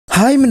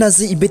Hai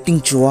menazi ibeting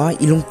chua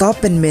ilung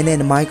tapen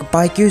menen mai ka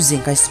pai kyu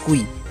jing kai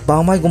skui ba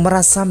mai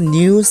gumara sam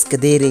news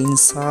kadere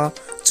insa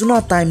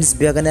CHUNA TIMES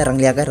biagane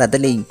ranglia ga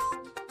radale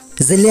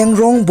zeleng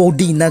rong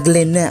body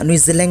naglen ne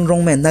anui zeleng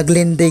rong me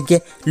naglen de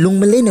ge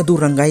lungmele na du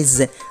rangai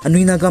ze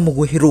anui naga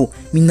mugu hero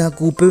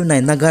minaku pe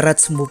nai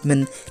nagarats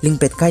movement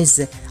lingpet kai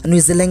ze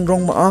anui zeleng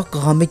rong ma ka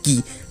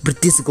hameki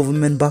British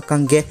government ba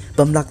kange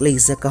bamlak le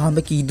ze ka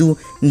hameki du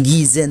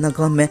ngi ze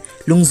naga me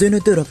lungzeno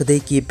to rak de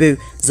ki pe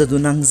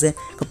Jadonang ze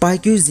ka pai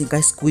kyu ji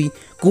kai skui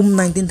kum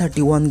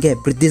 1931 ge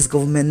British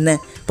government ne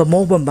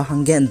pamo bam ba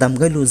hange ndam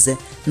ga lu ze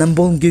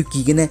nambong gyu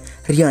ki gene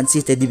rian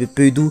chi te di be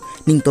pe du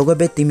ning to ga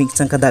be timik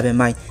changka da be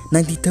mai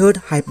 93rd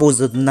hypo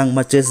Jadonang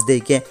Martyr de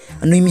ke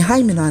anui mi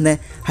hai mena ne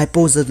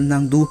hypo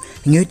Jadonang du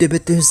ngeu te be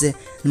te ze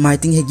mai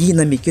ting hegi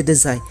na mi ke de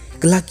zai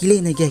kla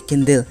kile ne ge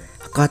kendel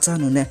kacha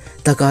no ne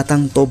daga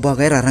tang to ba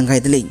ga rangai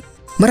de le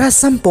mara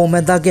sampo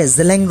me da ge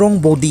zeleng rong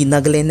body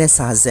nagle ne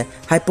sa ze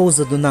hypo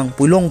Jadonang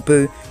pulong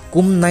pe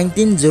kum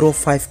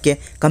 1905 ke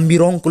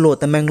kambirong kulo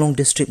Tamenglong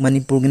district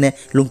Manipur ne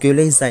lungkyo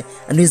le zai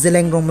anui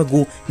zeleng rong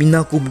magu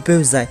minaku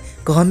be zai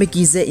ko hame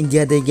ki ze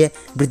India de ge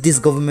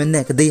British government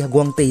ne kadai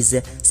hagwang te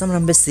ze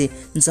samram be se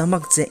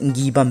jamak che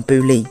ngi bam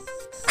pe le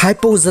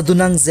hypo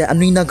Jadonang ze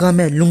anui naga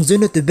me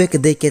lungzeno to be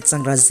kadai ke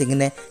changra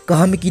singne ko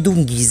hame ki du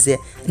ngi ze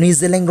anui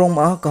zeleng rong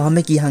ma ko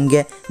hame ki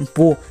hange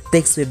po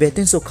text we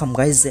betin so kham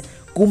gai ze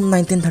kum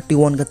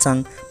 1931 ka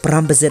chang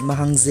pram bezet ma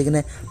hang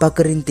zegne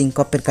pakarin ting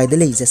ko per kai de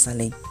le ze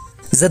sale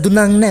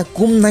Jadonang ne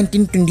kum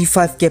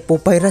 1925 ke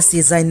popaira se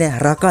zai ne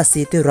haraka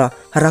se tera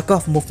haraka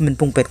movement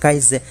pung pet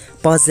kai ze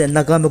pa ze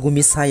naga me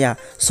gumi saya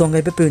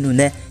songai pe penu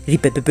ne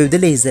ripe pe de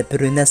le ze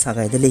per ne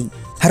sagai de le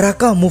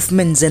haraka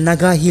movement ze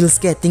naga hills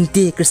ke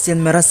tingti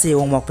Christian mera se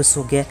ong mak pe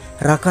so ge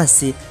haraka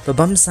se to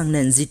bam sang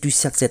ne ji tu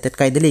sak se tet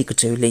kai de le ke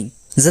chele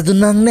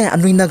Jadonang ne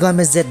anui naga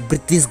me zet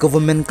British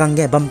government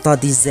kange bamta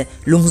di ze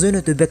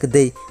lungzeno to bek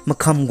de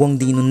makham gwang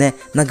di nu ne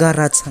naga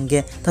raj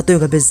hange tato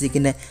ga bezi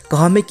kine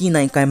kahame ki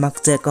nai kai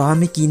mak che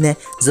kahame ki ne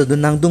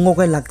Jadonang dungo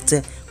kai lak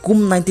che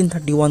kum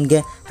 1931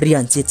 ge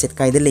rian che chet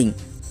kai de ling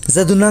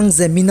Jadonang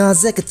ze mina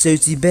ze ke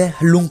cheuchi be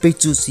lung pe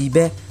chu si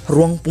be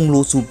rong pung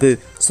lo su be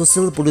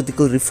social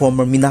political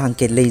reformer mina hang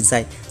ke le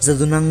zai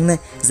Jadonang ne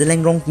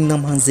zeleng rong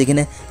kingdom hang ze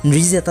kine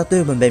nri ze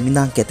tato ba be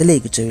mina ke te le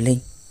ke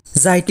chele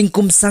Zaiting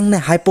kum sang ne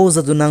hypo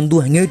Jadonang du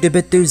hangeu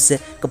debet te ze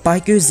ka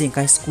pai keu jing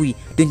kai skui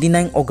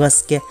 29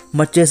 August ke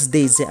Martyrs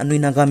Day ze anui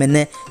naga me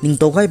ne ning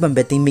to gai bam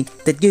beting mik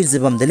tet keu ze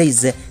bam de le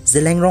ze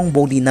zeleng rong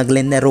body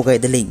naglen ne rogai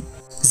de le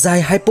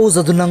zai hypo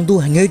Jadonang du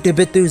hangeu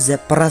debet te ze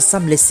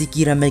parasam le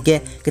sikira me ge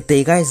ke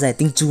te gai zai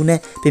ting chu ne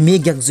pe mi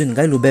gyak jun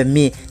gai lu be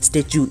mi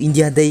statue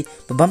India Day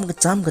bam ka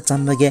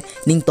cham me ge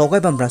ning to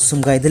gai bam ra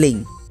sum gai de le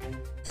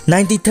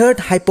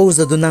 93rd hypo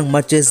Jadonang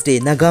Martyr Day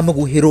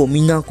nagamagu hero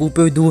minaku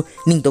pedu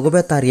ning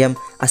togobe tariam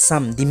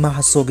Assam Dima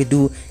Hasoge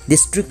du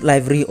District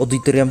Library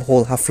Auditorium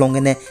Hall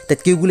haflongene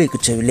tetkegule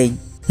kuchele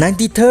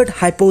 93rd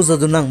hypo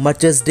Jadonang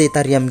Martyr Day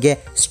tariam ge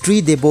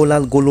Sri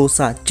Debolal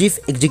Golosa Chief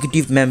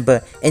Executive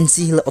Member NC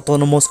Hill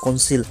Autonomous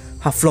Council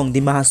haflong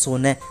Dima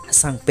Hasone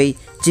hasangpe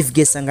Chief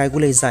Guest sangai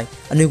gule zai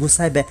anugu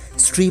saibe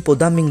Sri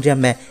Podaming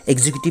Jame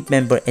Executive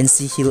Member NC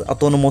Hill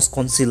Autonomous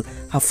Council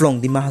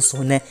haflong Dima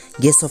Hasone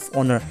Guest of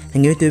Honor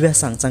hangeu tebe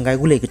sang sangai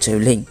gule ke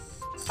chewleng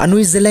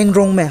anui zeleng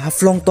rong me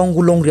haflong tong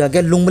gulong ria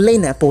ge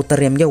lungmele na apo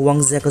tarem ge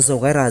wangze ka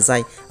zogai ra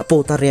zai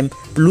apo tarem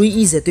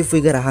lui i ze tu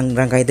figure hang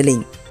rangai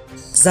deling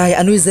zai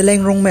anui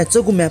zeleng rong me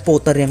chogume apo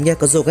tarem ge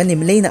ka zogai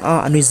nimle na a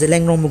anui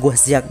zeleng rong mugo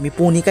hsiak mi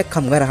puni ka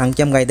kham ga hang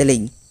kyam gai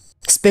deling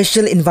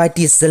Special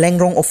invitees Zeleng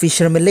Rong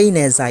official Malay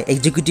zai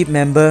Executive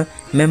Member,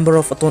 Member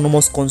of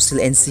Autonomous Council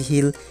NC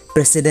Hill,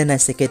 President and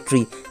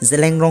Secretary,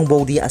 Zeleng Rong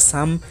Body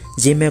Assam,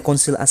 ZBN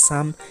Council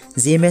Assam,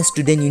 ZBN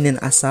Student Union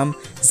Assam,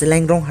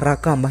 Zeleng Rong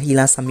Haraka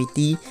Mahila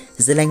Samiti,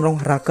 Zeleng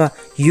Rong Haraka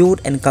Youth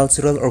and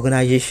Cultural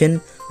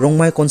Organization,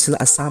 Rongmai Council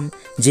Assam,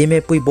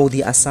 ZBN Pui Body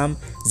Assam,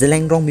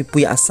 Zeleng Rong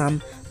Mipui Assam,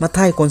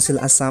 Mathai Council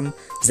Assam,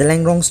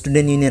 Zeleng Rong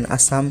Student Union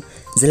Assam,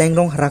 Zeleng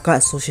Rong Haraka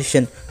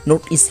Association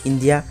Northeast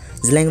India,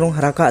 Zeleng Rong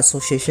Haraka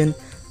Association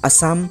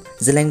Assam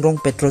Zeleng Rong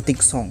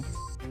Patriotic Song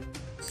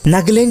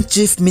Nagaland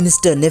Chief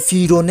Minister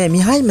Nefiro ne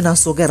mihai mena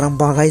soge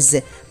rambagai ze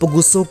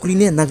poguso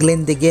krine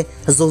Nagaland dege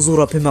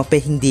hazozura phema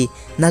pe hindi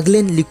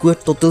Nagaland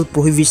Liquid Total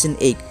Prohibition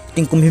Act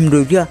tingkum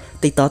himroria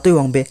teita to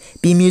wangbe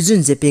pi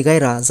muzun je pe gai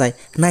ra zai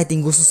nai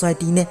tingu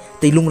society ne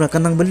teilung ra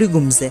kanang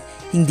balugum ze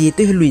hindi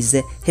te hlui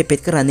ze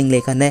hepet karaning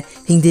le ka ne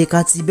hindi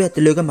ka chibe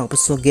teloga mak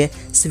pasoge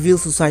civil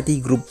society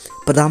group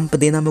padam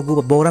padena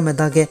magu bora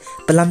meda ge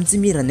palam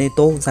chimi ra ne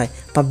to zai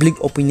public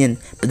opinion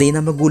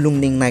padena magu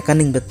lungning nai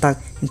kaning betak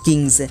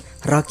king ze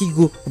raki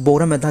gu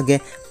bora meda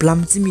ge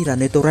palam chimi ra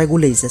ne to rai gu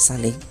le ze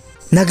sale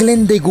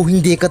Nagaland de gu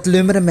hindi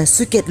katlumer me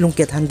suket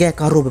lungket hangge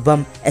karo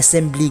babam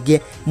assembly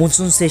ge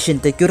monsoon session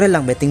te kyore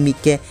lang beting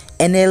mik ke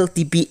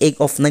NLTP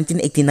Act of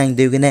 1989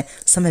 de gene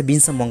same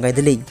bin samongai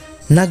de le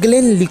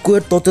Nagaland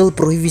Liquor Total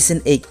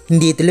Prohibition Act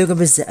hindi teloga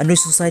bese anu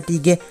society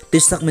ge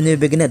tisak menu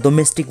begene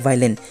domestic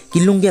violence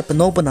kilungge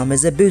pano pana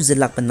meze beuze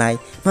lak panai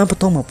ma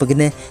pathong ma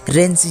pagene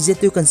ren sije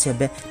tu kan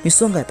sebe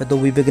misonga pa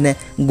do wi begene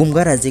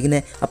gumgara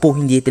jegne apo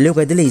hindi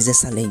teloga de leje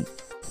saleng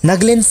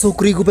Nagaland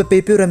Sokri gu pe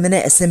pepe ramene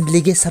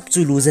assembly ge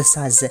sabchu luze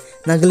saz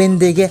Nagaland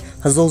de ge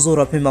hazo zo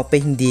rape mak pe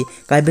hindi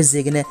kai be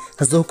jegne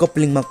hazo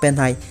coupling mak pen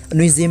hai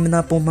anu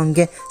jemna po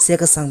mangge se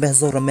ka sang be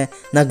hazo rame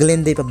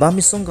Nagaland de pa ba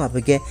misonga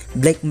bege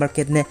black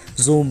market ne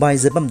zo bai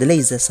zebam de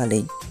leje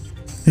saleng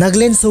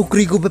Nagaland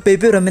Sokri gu pe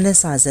pepe ramene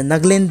saz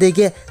Nagaland de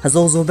ge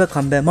hazo zo be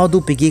khambe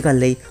madu pigi ka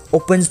le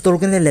open store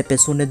gene lepe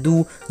sone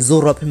du zo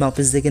rape mak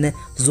pe jegne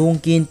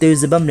zong kin te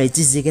zebam le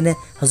chi jegne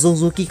hazo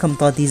zo ki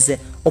khamta di je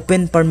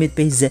open permit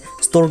pe je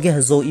store ge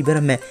hazo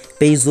iberame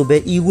pe zo be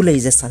igu le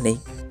je sale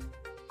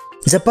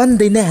Japan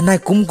de ne hanai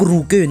kum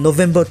guru ke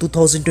November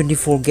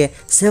 2024 ge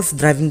self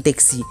driving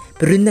taxi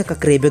perunne ka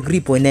krebe gri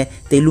poine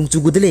telung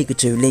chugu de le ke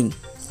chuleng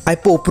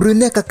aipo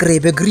perunne ka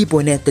krebe gri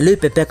poine tele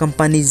pepe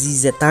company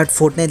je third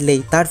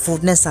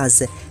fortnight sa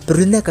je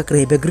perunne ka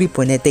krebe gri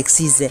poine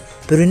taxi je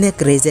perunne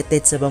kreze te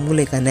chaba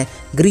mule kane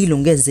gri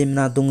lunge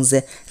jimna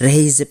dungje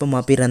rehi je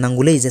pama pira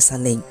nangule je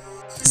saleng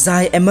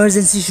Zai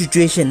emergency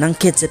situation nang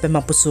ketse pe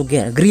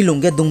mapusuge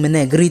grilungge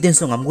dungmene griden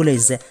songam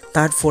guleze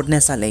third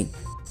fortnight saleng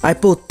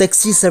aipo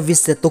taxi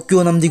service se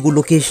Tokyo namdi gu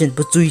location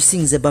puchui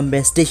sing je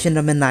Bombay station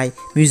ramenai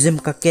museum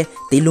kakke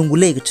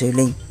telungule ge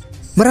cheleng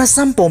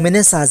marasam po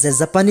mene sa je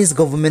Japanese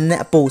government ne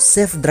apo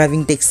safe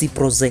driving taxi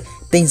project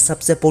ten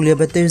sabse polio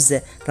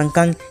beteze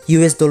rangkang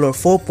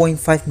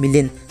 $4.5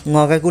 million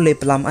ngaga gule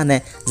plam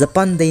ane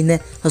Japan deine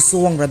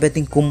hasuwang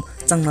rabeting kum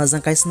changna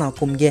jangkai sna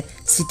kumge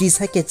city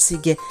saket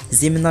sige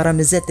jiminara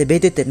meze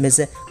tebete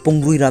tetmeze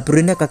pongrui ra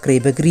brune ka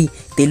krebegri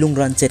telung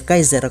ran chet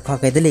kai zera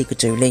kha kai dele ku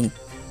chewleng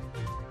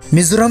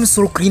Mizoram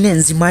Solkrine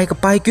Nzimai ka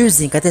pai kyu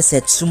jing kate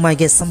set sumai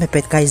ge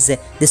sampet kai ze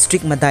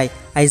district madai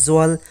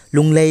Aizwal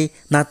Lunglei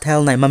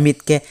Nathel nai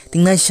mamit ke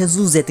tingnai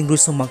shazu je tingru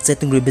somak che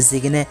tingru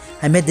bezegene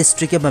hame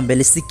district ke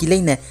bambeli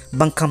sikilene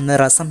bangkham na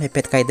ra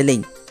sampet kai dele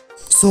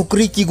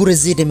Sokri ki gu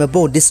resident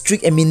mebo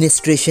district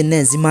administration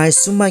ne Zimai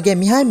sumage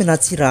mihai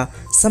menachira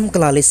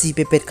samkala le si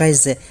pepet kai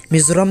ze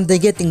Mizoram de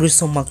ge tingru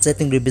somak che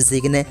tingru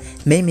bezegene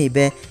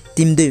mebe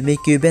tim de me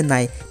kyube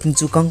nai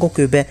tingchu kangko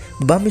kyube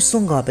bami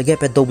songa bege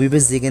pe dobi be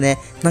zigene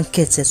nang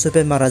ketse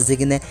sope mara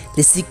zigene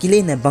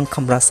lesikile ne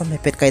bangkham rasam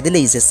pet kai de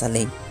leise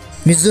saleng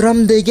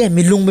Mizoram de ge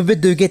milung be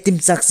de ge tim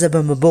chak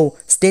zaba mabo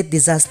state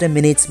disaster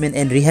management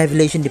and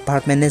rehabilitation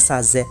department ne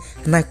saze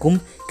na kum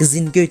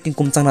kizin ge ting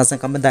kum changna sang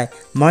kamadai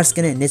mars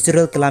kene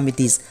natural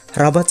calamities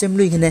raba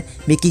chemlui gene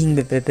making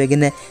be pe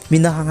gene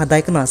mina hanga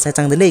dai kana sa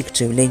chang de lek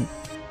chewleng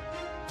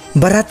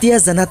Bharatiya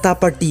Janata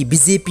Party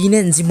BJP ne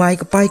Nzimai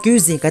ka pai kyu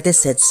je kate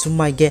set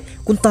sumai ge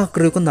kunta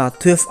kru kuna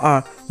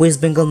 12R West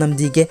Bengal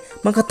namdi ge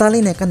makatali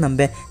ne ka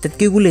nambe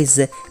tetke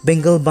guleze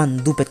Bengal ban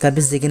du pet ka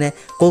bizegene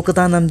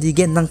Kolkata namdi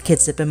ge nang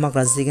khetse pe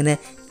makra jegene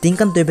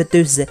tingkan tebe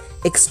tuse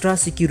extra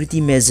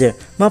security measure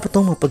ma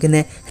patong ma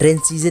pagene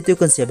renchi je te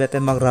kon sebe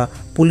pe makra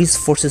police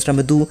forces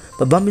ramadu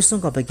babamisong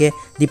ka page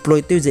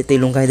deploy te je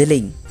te longai de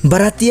leng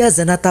Bharatiya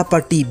Janata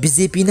Party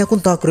BJP ne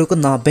kunta kru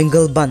kuna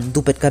Bengal ban du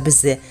pet ka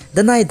bize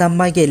danai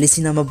damma ge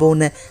lisina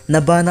mabone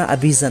nabana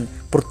abhijan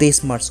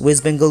protest march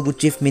West Bengal gu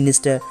chief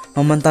minister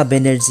Mamata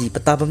Banerjee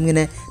patabam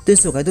gene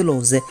tenso ga do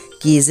loze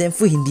kize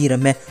fu hindi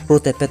rame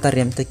rote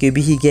petariam te ke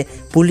bihige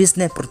police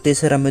ne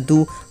protest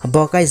ramadu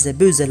bakai ze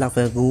beuze la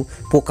gu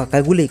poka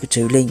ka gule ku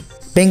chewleng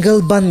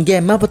Bengal ban ge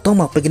ma patong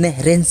ma pagene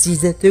rensi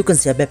ze te kon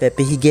sia be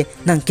pe hige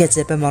nang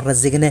ketse pe mar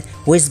razigene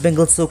West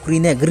Bengal Sokri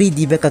ne gri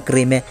di be ka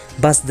kreme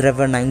bus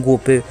driver na ngo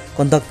pe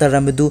conductor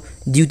ramadu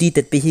duty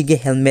te pe hige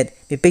helmet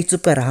pe pe chu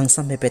per hang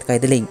sam pet kai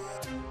deleng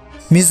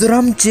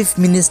Mizoram Chief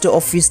Minister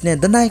Office ne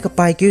danai ka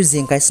pai kyu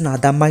jing kai sna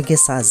damai ge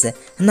saze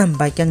nam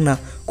bai kyang na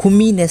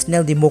Khumi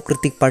National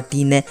Democratic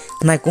Party ne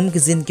nai kum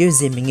kizin kyu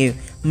jeminge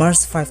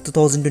March 5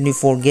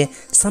 2024 ge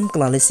sam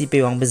klalesi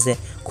pe wang beze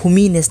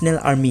Khumi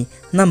National Army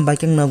nam bai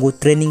kyang na go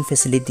training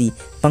facility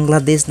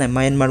Bangladesh na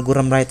Myanmar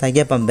guram rai ta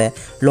ge pambe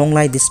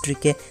Longlai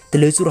district ke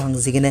telechur hang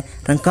jigene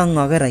rangkang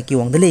nga ga rai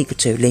ki wang dele ku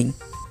chewleng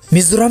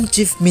Mizoram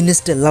Chief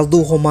Minister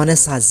Laldu Homane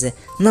saze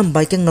nam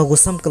bai kyang na go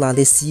sam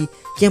klalesi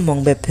ke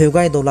mongbe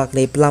pheugai dolak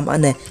le plam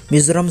ane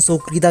Mizoram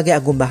Sokri da ge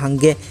agumba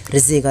hangge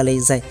rezega le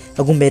jai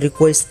agumbe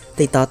request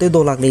te ta te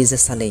dolak le je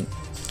saleng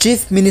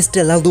Chief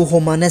Minister Laldu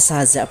Homane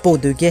saze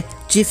apodu ge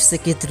Chief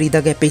Secretary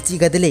da ge pechi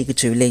ga de le ge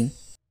chuleng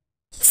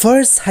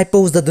First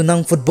Hypos the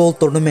Jadonang Football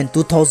Tournament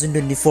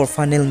 2024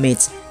 final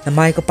match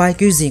namai ka pai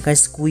kyu jing kai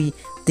skui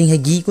ting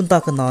hegi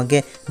kunta ka na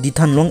ge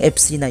Dithanlong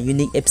FC na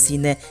Unique FC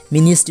ne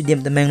mini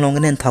stadium de Menglong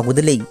nen thagu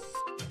de le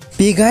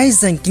P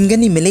guys and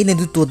kingani melay na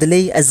duto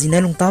delay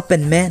azina lung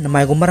tapen me na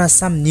may gumara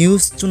some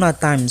news CHUNA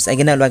Times ay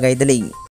ginalaga delay